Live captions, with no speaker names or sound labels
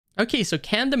Okay, so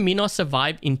can the Minos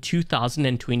survive in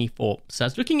 2024? So I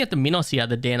was looking at the Minos the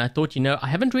other day and I thought, I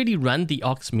haven't really run the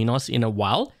Ox Minos in a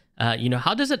while.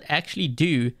 How does it actually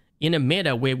do in a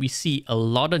meta where we see a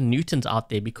lot of Newtons out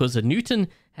there? Because the Newton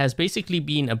has basically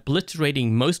been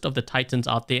obliterating most of the Titans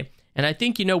out there. And I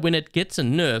think, when it gets a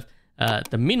nerf,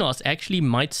 the Minos actually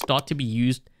might start to be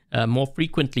used more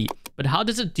frequently. But how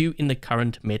does it do in the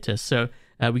current meta? So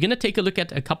we're going to take a look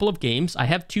at a couple of games. I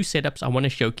have two setups I want to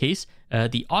showcase,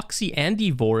 the Oxy and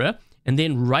Evora. And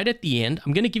then right at the end,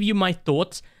 I'm going to give you my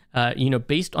thoughts,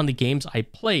 based on the games I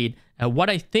played, what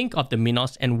I think of the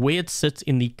Minos and where it sits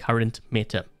in the current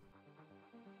meta.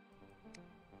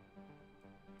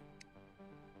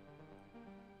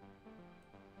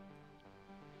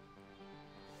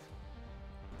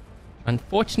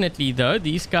 Unfortunately, though,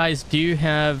 these guys do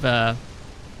have...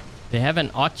 they have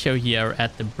an Archer here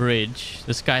at the bridge.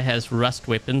 This guy has rust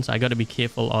weapons. I got to be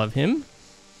careful of him.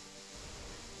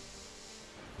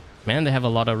 Man, they have a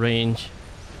lot of range.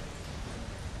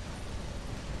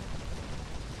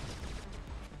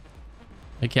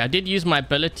 Okay, I did use my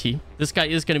ability. This guy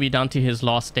is going to be down to his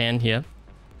last stand here.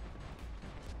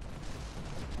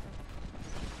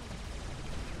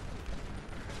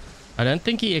 I don't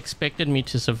think he expected me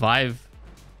to survive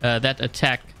that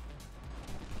attack.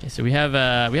 Okay, so we have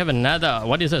another.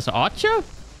 What is this? Archer?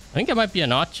 I think it might be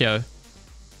an Archer.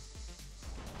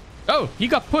 Oh, he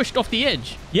got pushed off the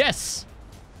edge. Yes.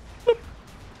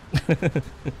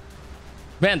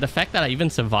 Man, the fact that I even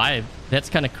survived, that's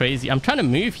kind of crazy. I'm trying to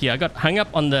move here. I got hung up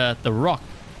on the rock.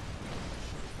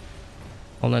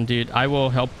 Hold on, dude. I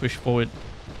will help push forward.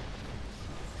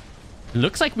 It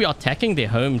looks like we are attacking their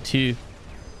home too.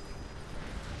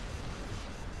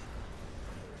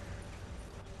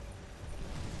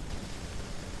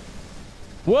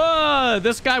 Whoa!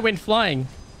 This guy went flying.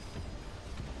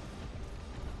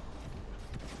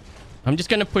 I'm just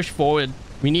going to push forward.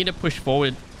 We need to push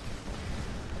forward.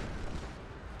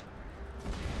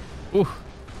 Ooh.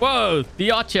 Whoa!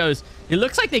 The Archos. It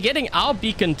looks like they're getting our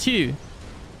beacon too.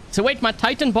 So wait, my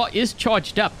Titan bot is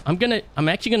charged up. I'm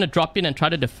actually going to drop in and try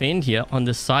to defend here on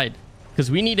this side.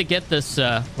 Because we need to get this,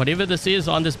 whatever this is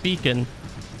on this beacon.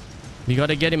 We got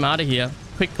to get him out of here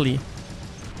quickly.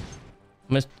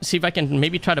 I'm going to see if I can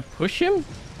maybe try to push him.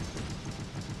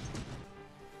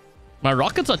 My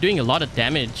rockets are doing a lot of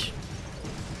damage.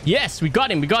 Yes, we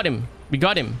got him. We got him. We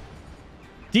got him.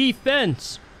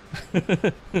 Defense.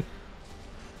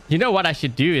 You know what I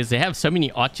should do is they have so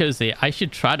many Archers there. I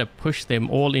should try to push them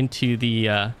all into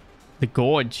the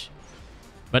gorge.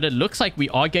 But it looks like we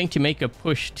are going to make a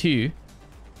push to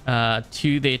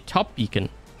their top beacon.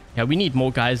 Yeah, we need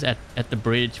more guys at the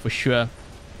bridge for sure.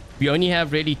 We only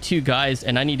have really 2 guys,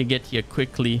 and I need to get here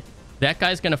quickly. That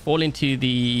guy's going to fall into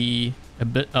the...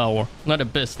 or not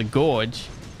abyss, the gorge.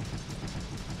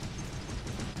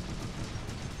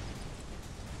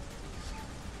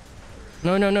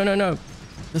 No, no, no, no, no.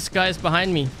 This guy's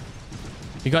behind me.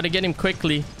 We got to get him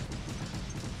quickly.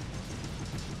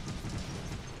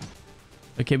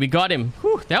 Okay, we got him.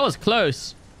 Whew, that was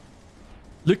close.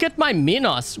 Look at my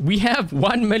Minos. We have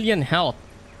 1 million health.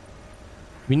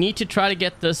 We need to try to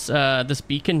get this this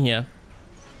beacon here.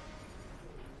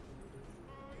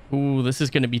 Ooh, this is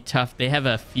going to be tough. They have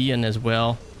a Fian as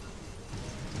well.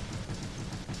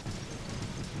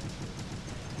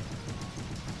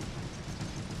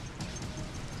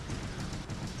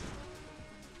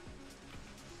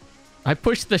 I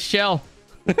pushed the shell.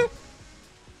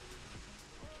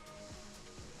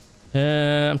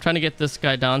 I'm trying to get this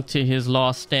guy down to his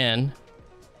last stand.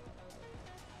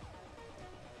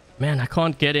 Man, I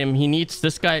can't get him. He needs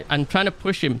this guy. I'm trying to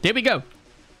push him. There we go.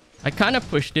 I kind of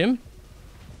pushed him.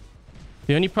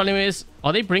 The only problem is,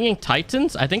 are they bringing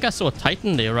Titans? I think I saw a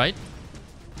Titan there, right?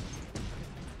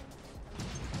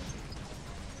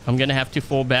 I'm going to have to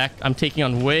fall back. I'm taking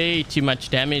on way too much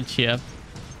damage here.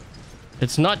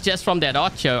 It's not just from that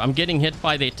Archer. I'm getting hit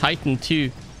by their Titan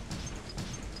too.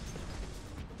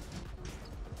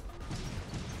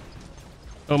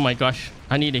 Oh my gosh.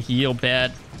 I need a heal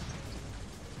bad.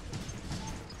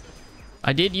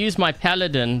 I did use my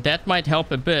Paladin. That might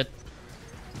help a bit.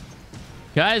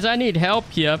 Guys, I need help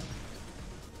here.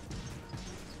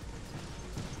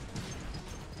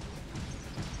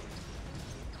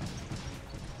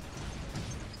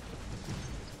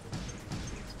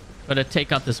 Gotta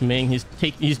take out this Ming.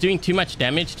 He's doing too much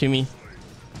damage to me.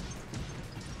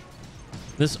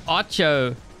 This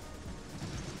Archo.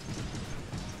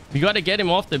 We gotta get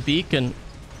him off the beacon.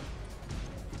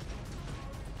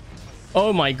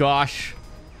 Oh my gosh.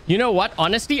 You know what?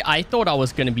 Honestly, I thought I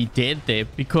was gonna be dead there.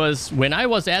 Because when I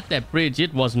was at that bridge,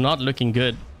 it was not looking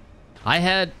good. I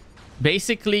had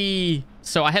basically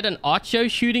So I had an Archo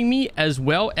shooting me, as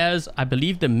well as, I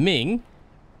believe, the Ming.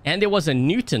 And there was a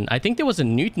Newton. I think there was a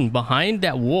Newton behind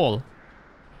that wall.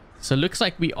 So it looks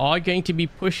like we are going to be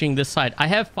pushing this side. I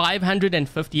have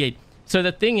 558. So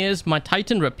the thing is, my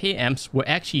Titan repair amps were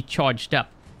actually charged up.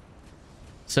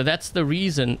 So that's the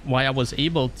reason why I was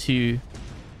able to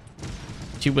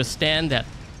withstand that.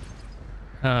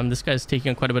 This guy's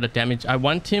taking quite a bit of damage. I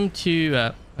want him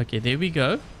to... okay, there we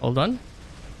go. Hold on.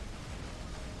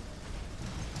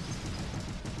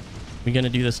 We're going to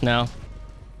do this now.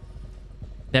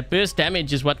 That burst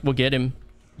damage is what will get him.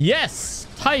 Yes!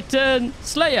 Titan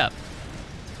Slayer!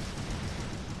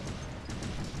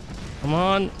 Come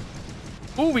on.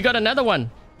 Ooh, we got another one.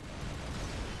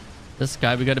 This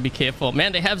guy, we got to be careful.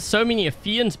 Man, they have so many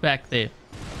Epheans back there.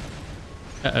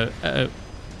 Uh-oh, uh-oh.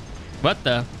 What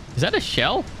the... Is that a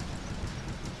shell?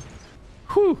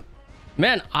 Whew.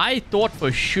 Man, I thought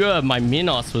for sure my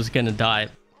Minos was going to die.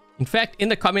 In fact, in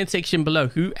the comment section below,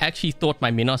 who actually thought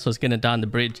my Minos was going to die on the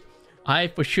bridge? I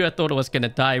for sure thought it was going to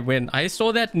die when I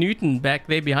saw that Newton back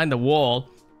there behind the wall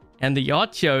and the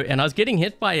Archo, and I was getting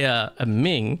hit by a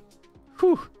Ming.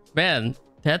 Whew. Man,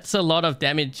 that's a lot of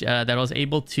damage that I was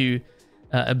able to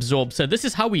absorb. So this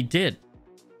is how we did.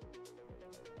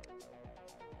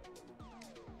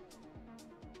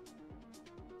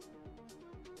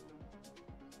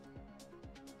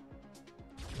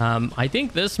 I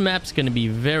think this map's going to be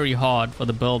very hard for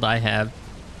the build I have.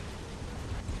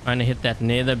 Trying to hit that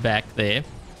nether back there.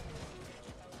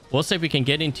 Also, if we can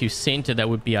get into center, that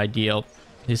would be ideal.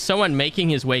 There's someone making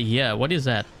his way here. What is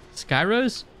that?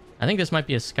 Skyros? I think this might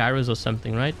be a Skyros or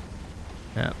something, right?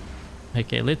 Yeah.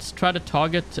 Okay, let's try to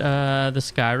target the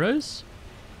Skyros.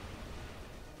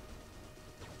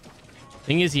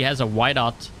 Thing is, he has a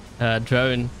whiteout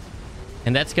drone.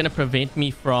 And that's going to prevent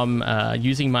me from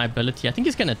using my ability. I think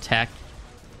he's going to attack.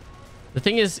 The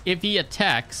thing is, if he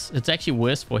attacks, it's actually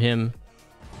worse for him.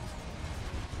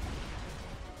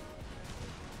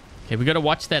 Okay, we got to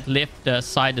watch that left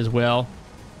side as well.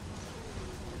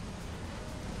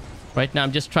 Right now,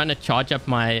 I'm just trying to charge up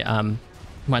my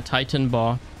my Titan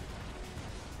bar.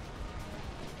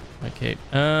 Okay,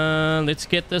 let's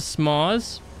get this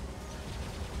Mars.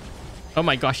 Oh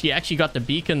my gosh, he actually got the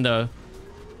beacon though.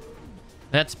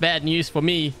 That's bad news for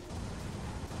me.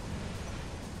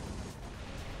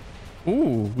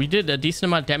 Ooh, we did a decent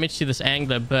amount of damage to this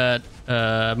angler, but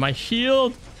my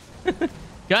shield...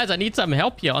 Guys, I need some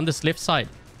help here on this left side.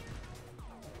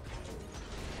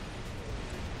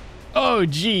 Oh,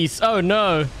 jeez. Oh,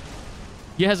 no.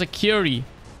 He has a Curie.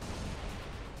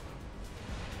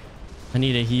 I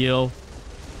need a heal.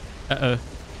 Uh-oh.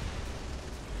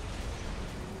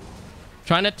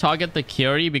 Trying to target the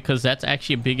Curie because that's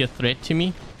actually a bigger threat to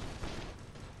me.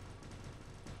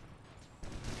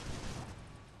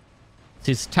 It's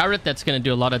his turret that's going to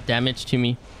do a lot of damage to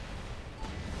me.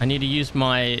 I need to use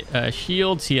my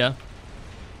shields here.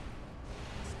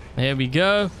 There we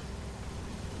go.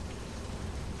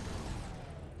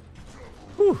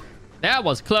 Whew, that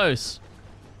was close.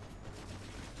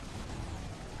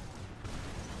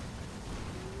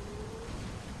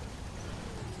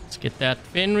 Let's get that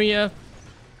Fenrir.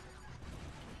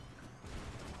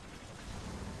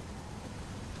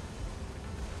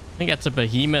 I think that's a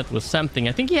behemoth with something.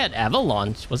 I think he had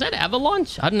avalanche. Was that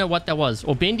avalanche? I don't know what that was.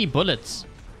 Or bendy bullets.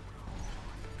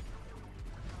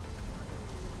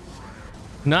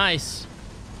 Nice.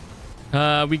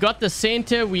 We got the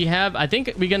center. We have... I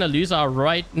think we're going to lose our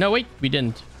right... No, wait. We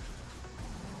didn't.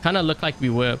 Kind of looked like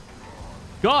we were.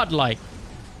 Godlike.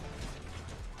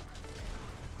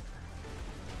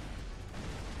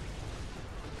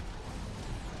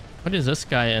 What is this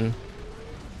guy in?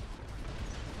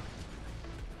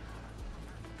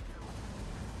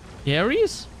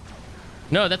 Ares?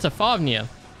 No, that's a Favnir.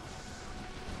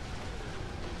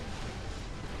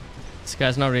 This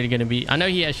guy's not really going to be... I know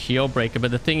he has shield breaker, but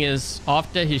the thing is,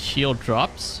 after his shield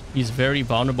drops, he's very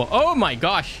vulnerable. Oh my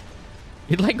gosh!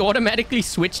 It like automatically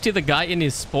switched to the guy in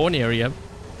his spawn area.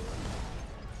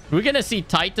 We're going to see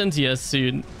Titans here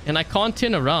soon. And I can't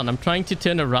turn around. I'm trying to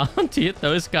turn around to hit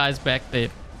those guys back there.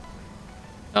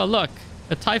 Oh, look.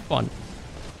 A Typhon.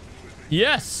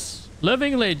 Yes!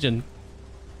 Living legend.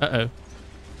 Uh-oh.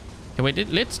 Okay, wait.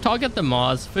 Let's target the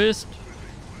Mars first.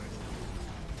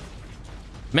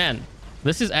 Man,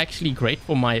 this is actually great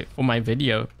for my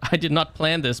video. I did not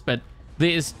plan this, but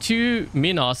there's two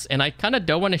Minos, and I kind of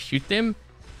don't want to shoot them.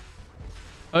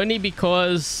 Only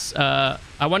because I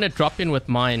want to drop in with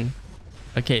mine.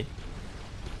 Okay.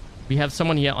 We have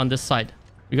someone here on this side.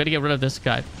 We got to get rid of this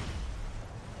guy.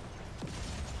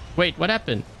 Wait, what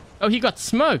happened? Oh, he got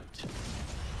smoked.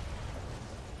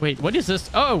 Wait, what is this?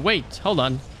 Oh, wait, hold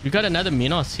on. We got another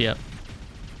Minos here.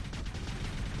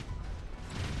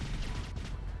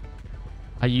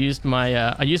 I used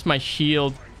my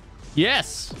shield.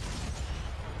 Yes.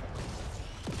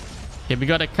 Okay, we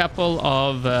got a couple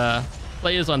of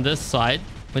players on this side.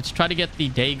 Let's try to get the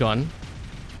Dagon.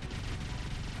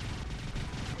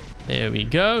 There we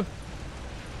go.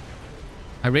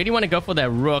 I really want to go for that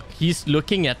rook. He's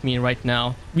looking at me right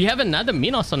now. We have another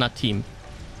Minos on our team.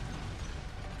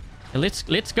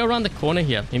 Let's go around the corner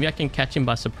here. Maybe I can catch him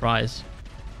by surprise.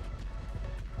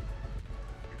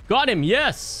 Got him,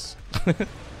 yes!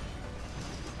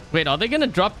 Wait, are they gonna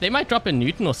drop? They might drop a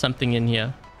Newton or something in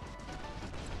here.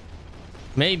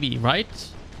 Maybe, right?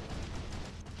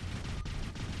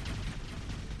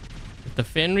 The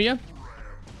Fenrir.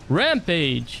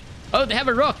 Rampage! Oh, they have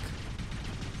a rook!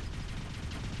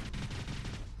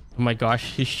 Oh my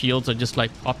gosh, his shields are just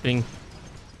like popping.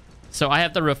 So I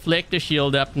have the reflector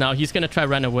shield up now. He's gonna try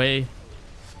run away.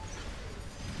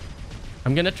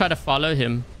 I'm gonna try to follow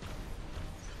him.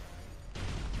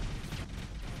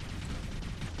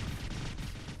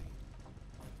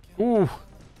 Ooh.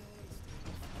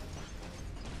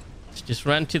 Let's just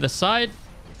run to the side.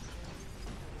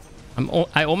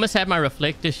 I almost have my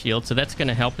reflector shield, so that's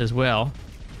gonna help as well.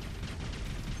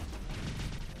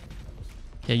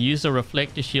 Okay, use the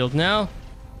reflector shield now.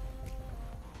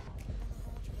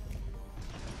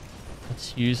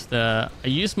 Let's use I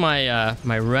use my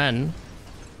my run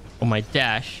or my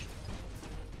dash.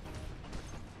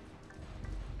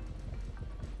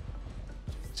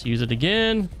 Let's use it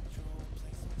again.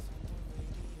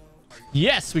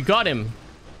 Yes, we got him.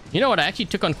 You know what? I actually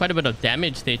took on quite a bit of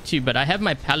damage there too, but I have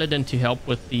my paladin to help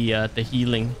with the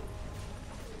healing.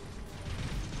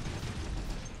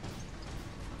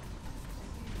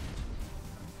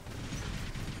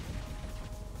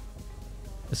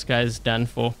 This guy's done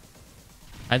for.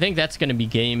 I think that's going to be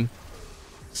game.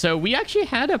 So we actually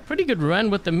had a pretty good run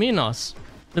with the Minos.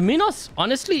 The Minos,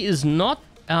 honestly, is not,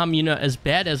 you know, as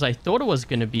bad as I thought it was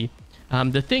going to be.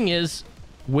 The thing is,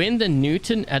 when the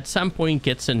Newton at some point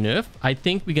gets a nerf, I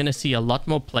think we're going to see a lot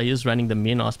more players running the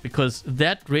Minos, because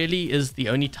that really is the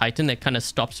only Titan that kind of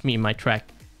stops me in my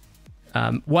track.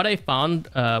 What I found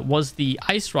was the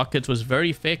Ice Rockets was very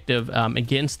effective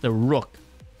against the Rook.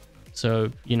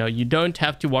 So, you know, you don't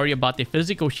have to worry about their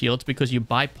physical shields because you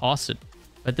bypass it.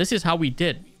 But this is how we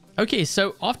did. Okay,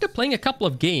 so after playing a couple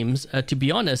of games, to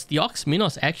be honest, the Ox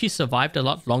Minos actually survived a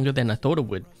lot longer than I thought it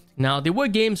would. Now, there were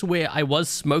games where I was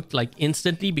smoked like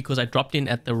instantly because I dropped in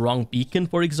at the wrong beacon,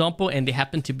 for example, and there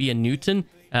happened to be a Newton,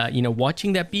 you know,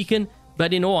 watching that beacon.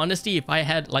 But in all honesty, if I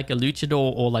had like a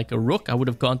Luchador or like a Rook, I would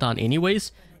have gone down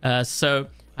anyways. So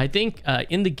I think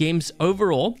in the games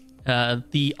overall,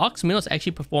 the Ox Minos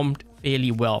actually performed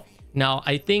fairly well. Now,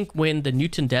 I think when the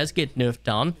Newton does get nerfed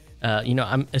down, you know,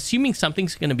 I'm assuming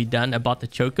something's going to be done about the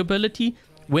choke ability.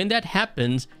 When that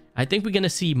happens, I think we're going to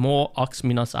see more Ox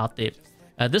Minos out there.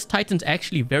 This Titan's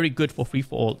actually very good for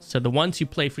free-for-all. So the ones who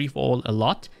play free-for-all a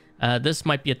lot, this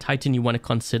might be a Titan you want to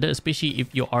consider, especially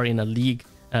if you are in a league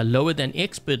lower than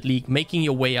Expert League, making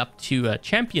your way up to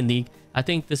Champion League. I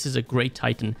think this is a great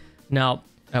Titan. Now,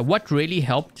 what really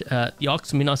helped the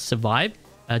Ox Minos survive?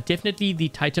 Definitely the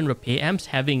Titan repair amps,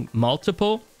 having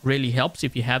multiple really helps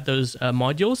if you have those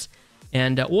modules.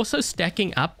 And also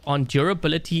stacking up on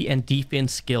durability and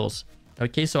defense skills.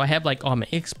 Okay, so I have like Armor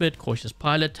Expert, Cautious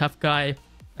Pilot, Tough Guy,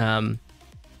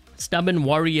 Stubborn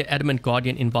Warrior, Adamant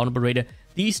Guardian, Invulnerable Raider.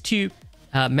 These two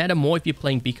matter more if you're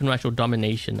playing Beacon Rush or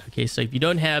Domination. Okay, so if you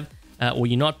don't have or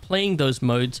you're not playing those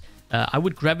modes, I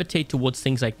would gravitate towards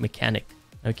things like Mechanic.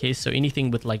 Okay, so anything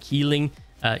with like healing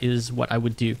is what I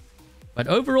would do. But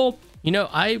overall, you know,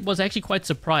 I was actually quite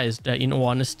surprised in all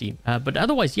honesty. But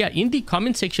otherwise, yeah, in the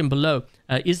comment section below,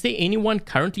 is there anyone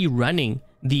currently running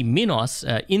the Minos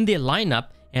in their lineup?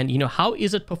 And, you know, how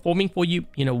is it performing for you?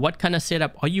 You know, what kind of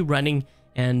setup are you running?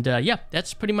 And yeah,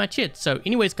 that's pretty much it. So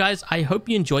anyways, guys, I hope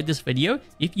you enjoyed this video.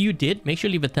 If you did, make sure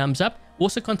you leave a thumbs up.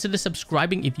 Also consider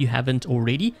subscribing if you haven't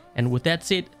already. And with that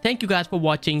said, thank you guys for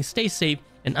watching. Stay safe.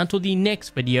 And until the next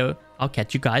video, I'll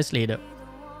catch you guys later.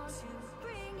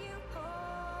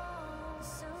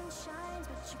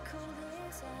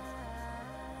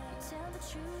 Tell the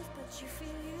truth, but you feel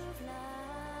you've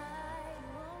lied.